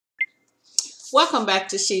Welcome back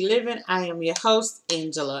to She Living. I am your host,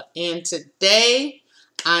 Angela, and today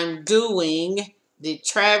I'm doing the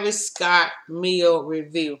Travis Scott meal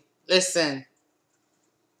review. Listen,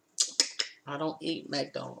 I don't eat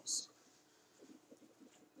McDonald's,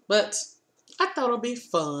 but I thought it'd be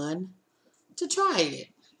fun to try it.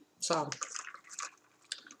 So,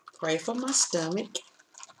 pray for my stomach.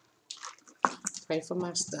 Pray for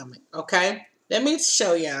my stomach, okay? Let me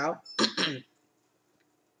show y'all.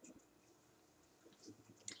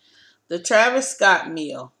 The Travis Scott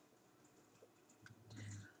meal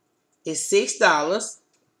is $6.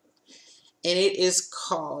 And it is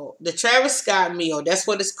called the Travis Scott meal. That's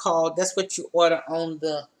what it's called. That's what you order on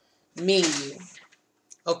the menu.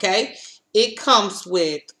 Okay? It comes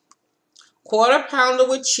with quarter pounder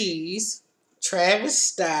with cheese, Travis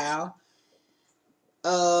style,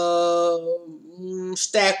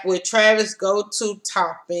 stacked with Travis go-to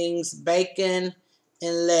toppings, bacon,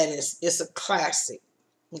 and lettuce. It's a classic.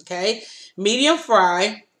 Okay? Medium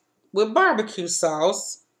fry with barbecue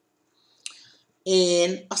sauce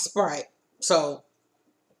and a Sprite. So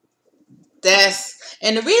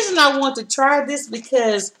and the reason I want to try this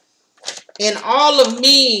because in all of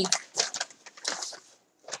me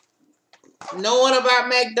knowing about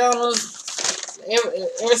McDonald's,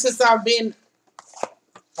 ever since I've been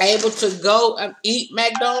able to go and eat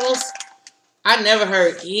McDonald's, I never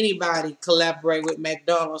heard anybody collaborate with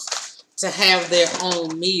McDonald's to have their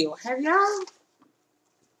own meal. Have y'all?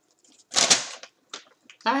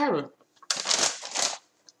 I haven't.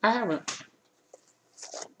 I haven't.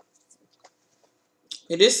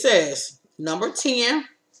 And it says number 10,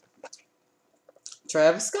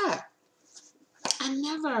 Travis Scott. I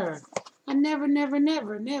never.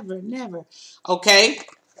 Okay.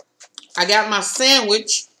 I got my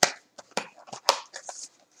sandwich.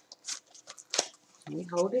 Let me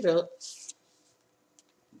hold it up.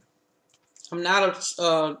 I'm not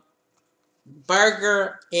a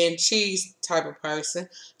burger and cheese type of person.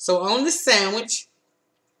 So on the sandwich,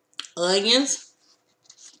 onions,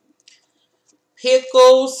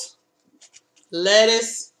 pickles,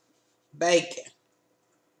 lettuce, bacon.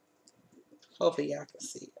 Hopefully y'all can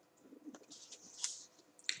see it.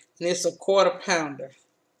 And it's a quarter pounder.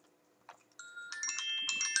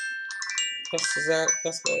 That's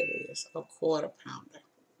what it is. A quarter pounder.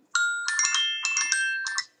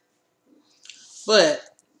 But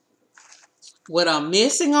what I'm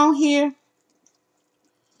missing on here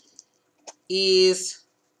is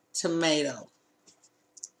tomato.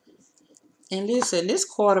 And listen, this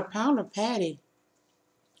quarter pounder patty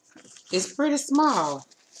is pretty small.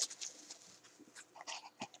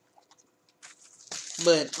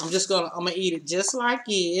 But I'm gonna eat it just like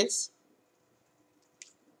it is.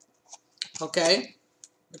 Okay.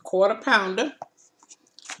 The quarter pounder.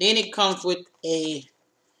 Then it comes with a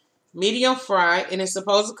medium fry, and it's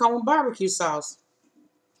supposed to come with barbecue sauce.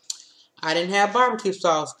 I didn't have barbecue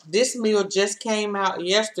sauce. This meal just came out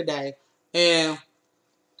yesterday, and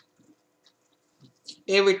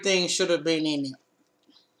everything should have been in it.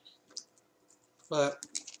 But,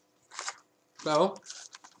 so,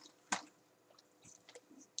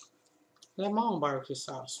 got my own barbecue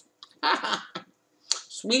sauce.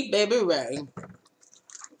 Sweet Baby Ray. And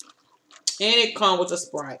it comes with a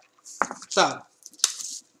Sprite. So,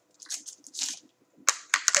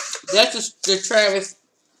 that's the Travis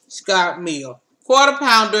Scott meal. Quarter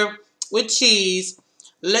pounder with cheese,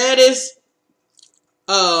 lettuce,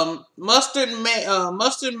 mustard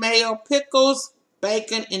mayo, pickles,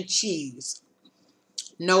 bacon, and cheese.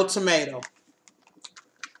 No tomato.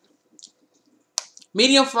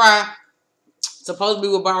 Medium fry. Supposed to be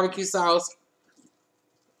with barbecue sauce.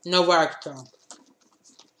 No barbecue sauce.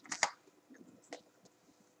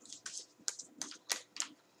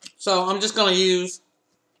 So I'm just gonna use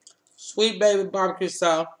Sweet Baby barbecue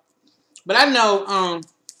sauce. But I know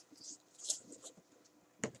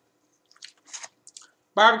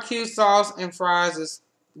barbecue sauce and fries is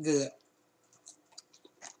good.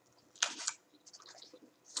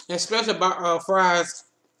 Especially fries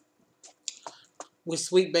with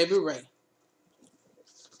Sweet Baby Ray.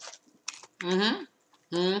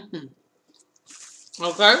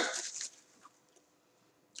 Okay.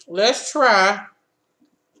 Let's try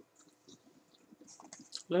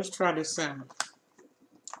this sandwich.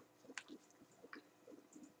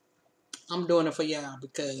 I'm doing it for y'all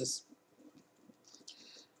because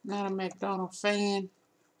I'm not a McDonald's fan.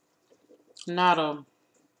 Not a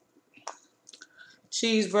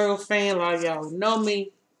cheeseburger fan. Like y'all know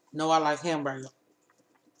me. Know I like hamburger.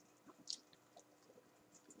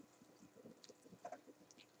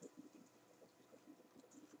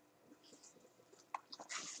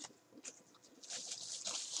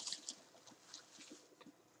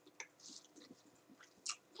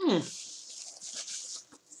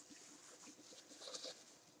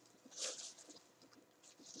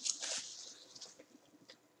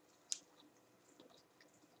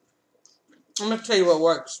 I'm gonna tell you what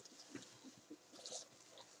works.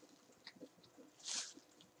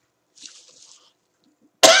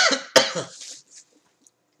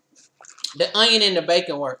 The onion and the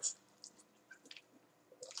bacon works.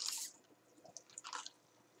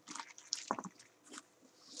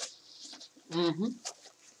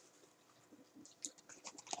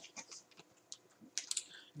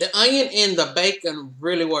 The onion and the bacon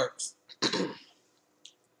really works.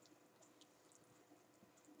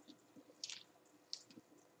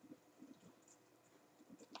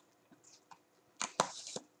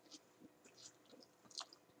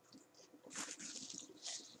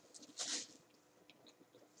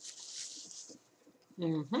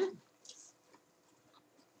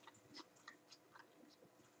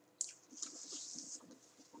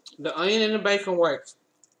 The onion and the bacon works.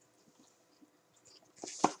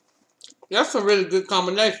 That's a really good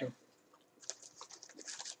combination.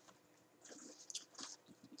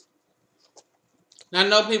 Now, I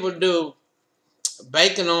know people do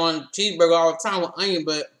bacon on cheeseburger all the time with onion,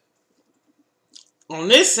 but on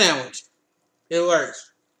this sandwich, it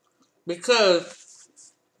works. Because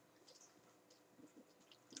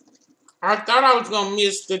I thought I was going to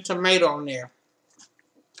miss the tomato on there,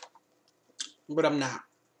 but I'm not.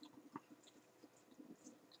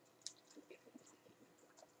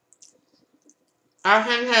 I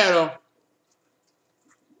hadn't had a...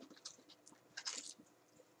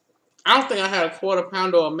 I don't think I had a quarter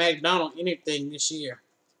pounder of McDonald's anything this year.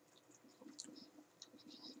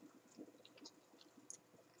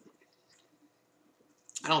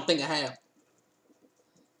 I don't think I have.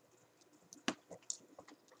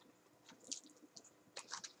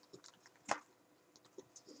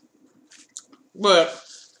 But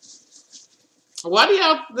why do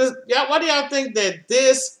y'all think that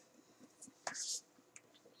this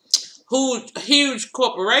huge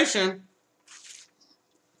corporation,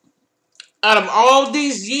 out of all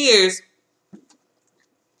these years,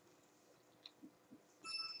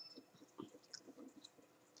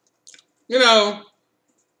 you know,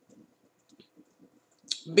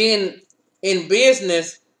 being in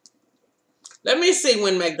business? Let me see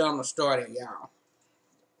when McDonald's started, y'all,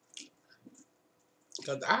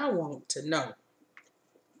 because I want to know.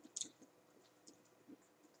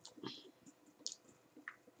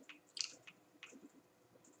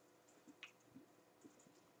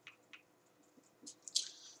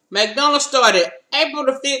 McDonald's started April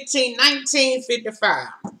the 15th, 1955.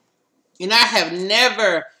 And I have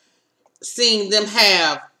never seen them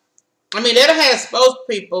have, I mean, they've had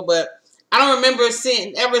spokespeople, but I don't remember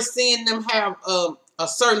ever seeing them have a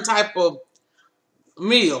certain type of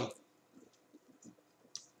meal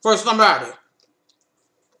for somebody.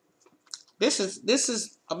 This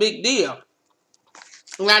is a big deal.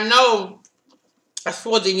 And I know as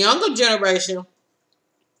for the younger generation,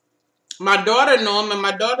 my daughter knew him, and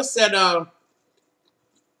my daughter said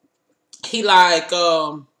he like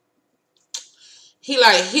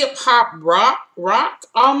hip hop rock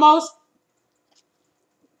almost.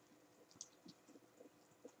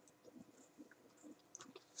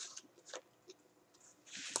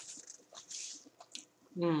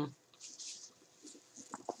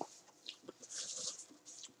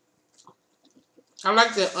 I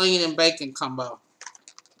like the onion and bacon combo.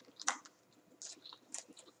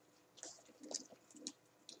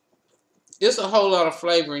 It's a whole lot of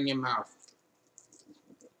flavor in your mouth.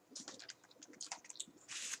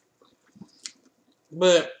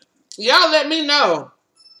 But y'all let me know.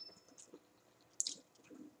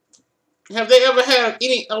 Have they ever had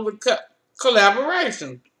any other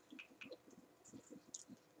collaboration?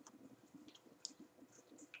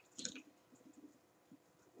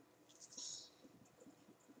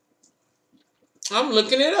 I'm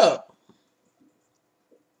looking it up.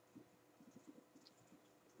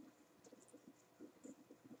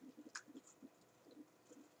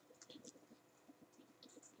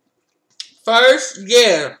 First,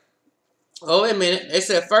 yeah. Oh, wait a minute. They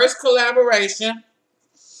said first collaboration.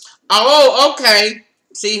 Oh, okay.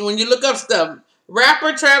 See, when you look up stuff,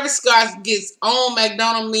 rapper Travis Scott gets on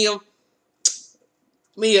McDonald's meal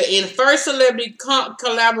in first celebrity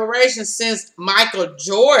collaboration since Michael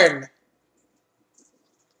Jordan.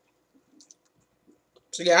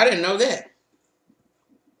 So yeah, I didn't know that.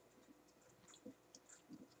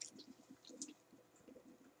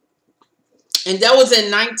 And that was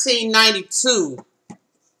in 1992.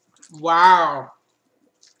 Wow.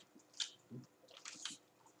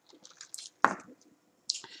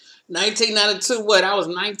 1992, what? I was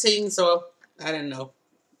 19, so I didn't know.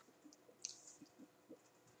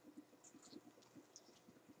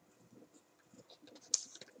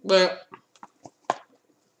 But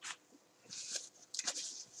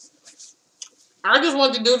I just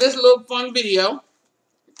wanted to do this little fun video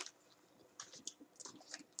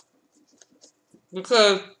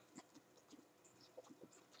because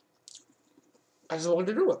I just wanted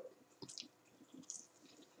to do it.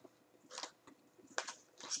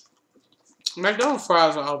 McDonald's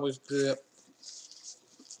fries are always good.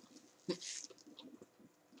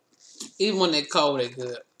 Even when they're cold, they're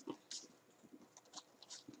good.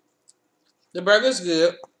 The burger's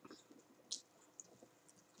good.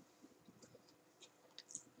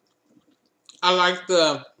 I like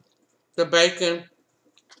the bacon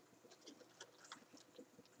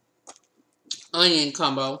onion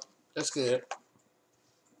combo. That's good.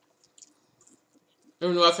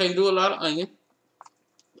 Even though I can't do a lot of onion.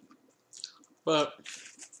 But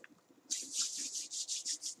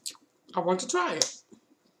I want to try it.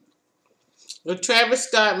 The Travis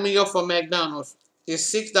Scott meal for McDonald's is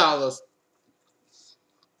 $6.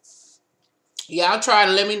 Y'all try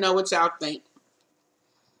to let me know what y'all think.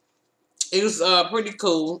 It was pretty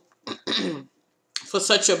cool. For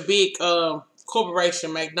such a big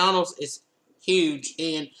corporation, McDonald's is huge.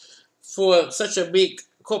 And for such a big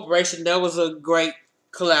corporation, that was a great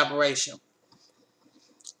collaboration.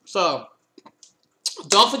 So,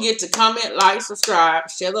 don't forget to comment, like, subscribe,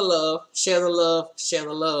 share the love, share the love, share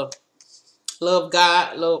the love. Love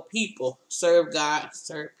God, love people. Serve God,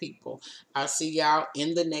 serve people. I'll see y'all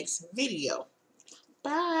in the next video.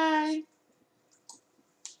 Bye.